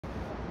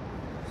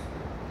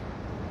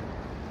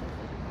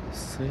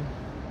See,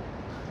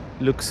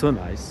 looks so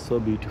nice, so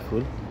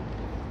beautiful.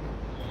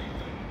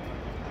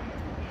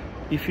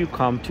 If you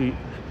come to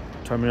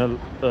terminal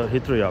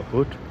Heathrow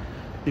Airport,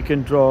 you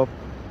can drop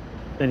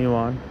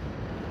anyone.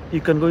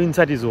 You can go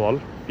inside his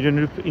wall. You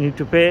don't need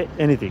to pay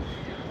anything.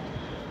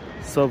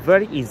 So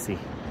very easy.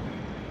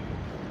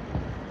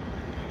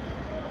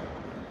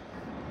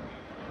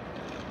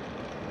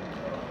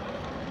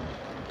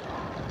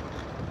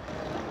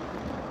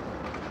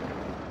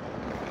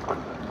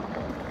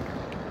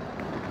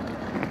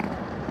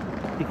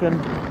 You can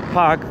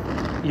park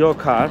your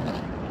car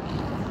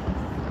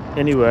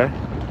anywhere,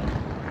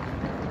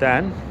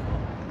 then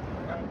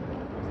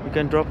you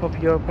can drop off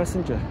your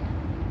passenger,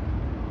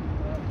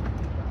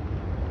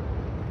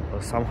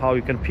 or somehow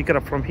you can pick it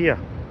up from here.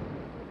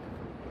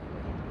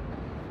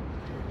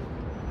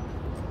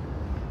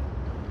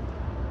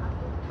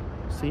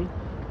 See,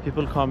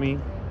 people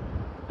coming,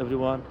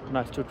 everyone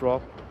nice to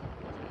drop.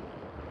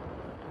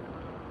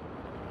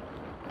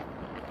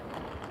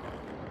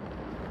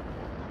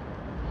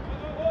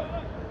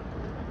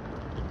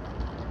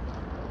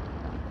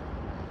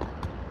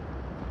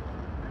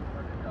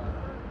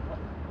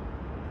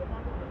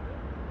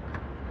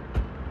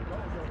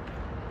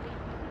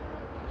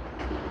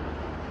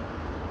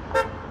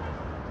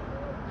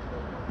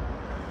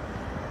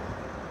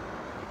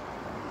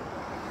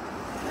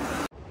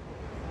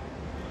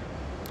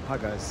 Hi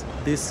guys,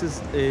 this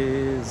is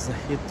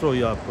Heathrow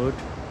Airport,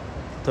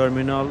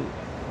 Terminal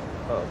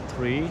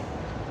 3.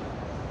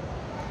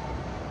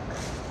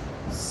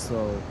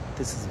 So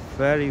this is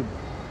very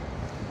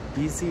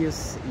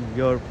busiest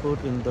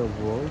airport in the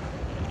world.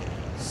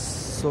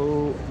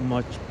 So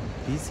much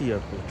busy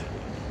airport.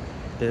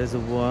 There is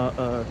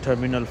a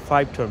Terminal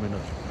 5 terminal,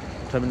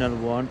 Terminal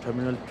 1,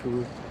 Terminal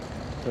 2,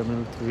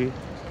 Terminal 3,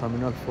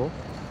 Terminal 4,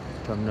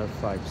 Terminal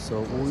 5.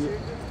 So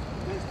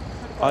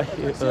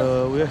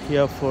we are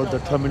here for the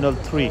Terminal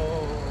 3.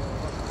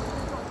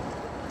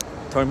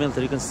 Terminal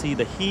 3, you can see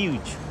the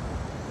huge,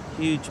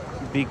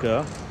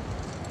 bigger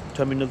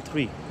Terminal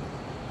 3.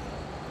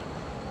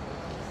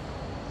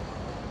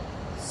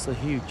 So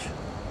huge.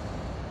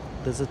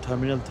 There's a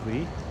Terminal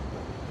 3,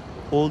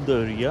 old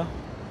area.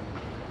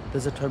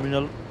 There's a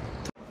Terminal.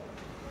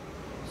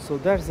 So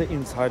that's the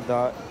inside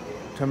the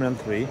Terminal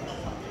 3.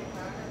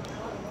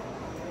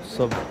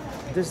 So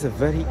this is a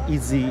very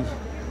easiest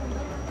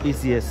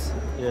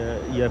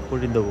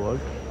airport in the world.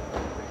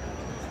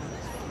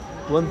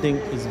 One thing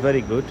is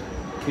very good.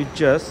 You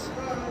just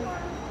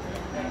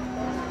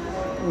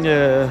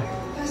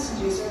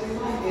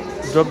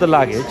drop the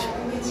luggage,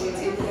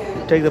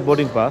 take the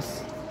boarding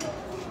pass,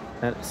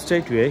 and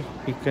straight away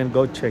you can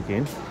go check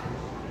in.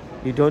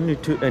 You don't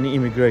need to any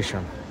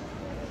immigration.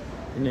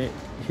 In a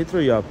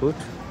Heathrow Airport,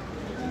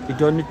 you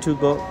don't need to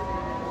go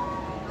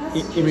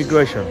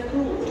immigration.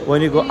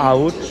 When you go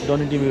out, don't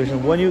need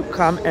immigration. When you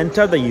come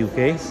enter the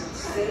UK,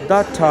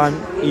 that time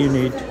you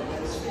need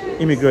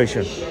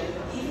immigration.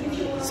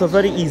 So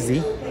very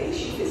easy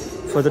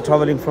for the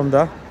traveling from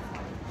the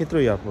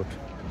Heathrow Airport.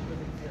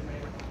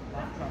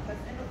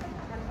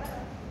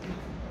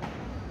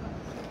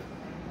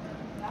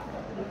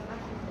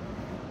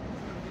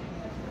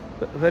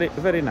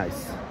 Very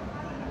nice,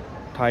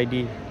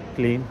 tidy,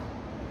 clean.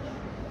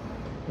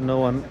 No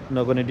one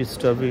not gonna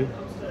disturb you.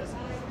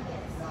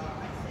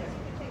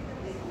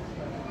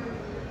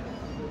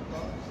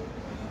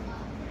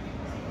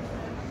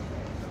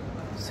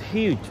 It's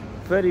huge,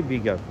 very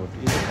big airport.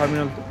 It's a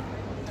Terminal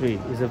 3.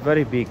 It's a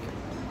very big